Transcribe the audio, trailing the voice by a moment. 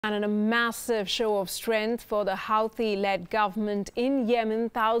And in a massive show of strength for the Houthi-led government in Yemen,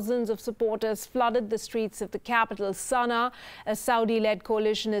 thousands of supporters flooded the streets of the capital, Sanaa. A Saudi-led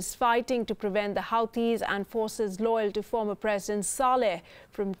coalition is fighting to prevent the Houthis and forces loyal to former President Saleh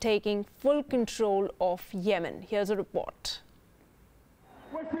from taking full control of Yemen. Here's a report.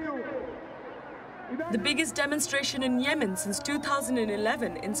 The biggest demonstration in Yemen since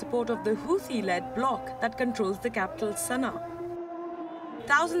 2011 in support of the Houthi-led bloc that controls the capital, Sanaa.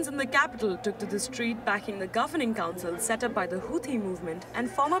 Thousands in the capital took to the street backing the governing council set up by the Houthi movement and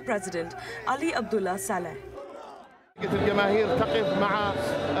former President Ali Abdullah Saleh. الجماهير تقف مع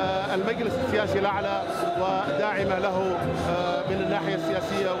المجلس السياسي الأعلى وداعمة له من الناحية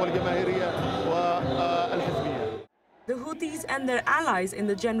السياسية والجماهيرية والحزبية. The Houthis and their allies in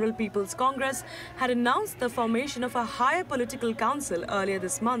the General People's Congress had announced the formation of a higher political council earlier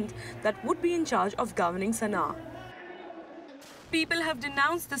this month that would be in charge of governing Sanaa. People have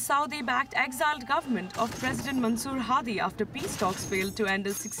denounced the Saudi-backed exiled government of President Mansour Hadi after peace talks failed to end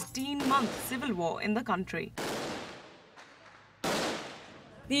a 16-month civil war in the country.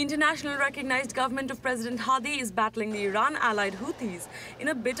 The international recognized government of President Hadi is battling the Iran-allied Houthis in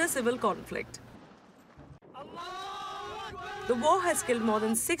a bitter civil conflict. The war has killed more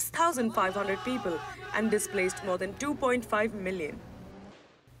than 6,500 people and displaced more than 2.5 million.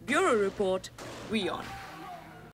 Bureau Report, WION.